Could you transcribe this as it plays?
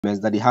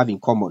elements that they have in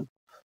common.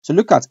 So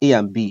look at A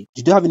and B.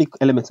 Do they have any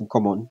elements in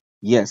common?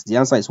 Yes, the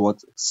answer is what?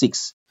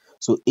 6.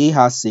 So A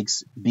has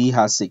 6, B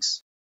has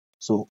 6.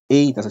 So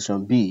A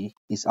intersection B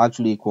is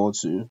actually equal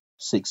to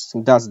 6.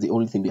 So that's the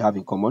only thing they have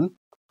in common.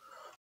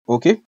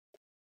 Okay.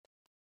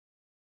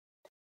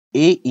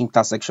 A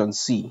intersection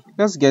C.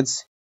 Let's get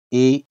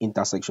A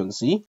intersection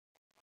C.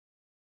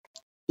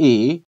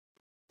 A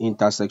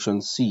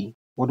intersection C.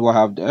 What do I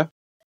have there?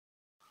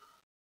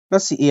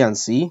 Let's see A and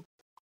C.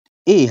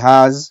 A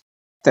has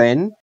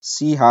 10,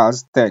 C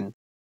has 10.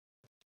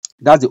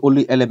 That's the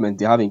only element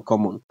they have in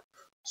common.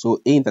 So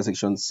A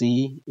intersection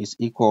C is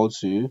equal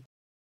to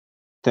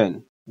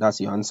 10. That's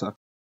your answer.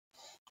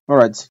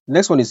 Alright,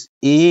 next one is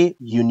A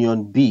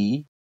union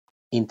B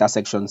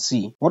intersection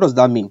C. What does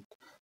that mean?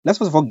 Let's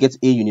first of all get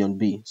A union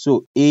B.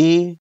 So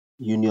A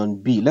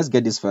union B, let's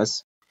get this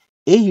first.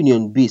 A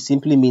union B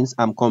simply means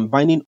I'm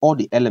combining all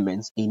the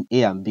elements in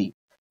A and B.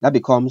 That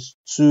becomes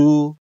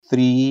 2,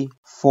 3,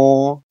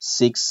 4,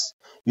 6.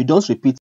 You don't repeat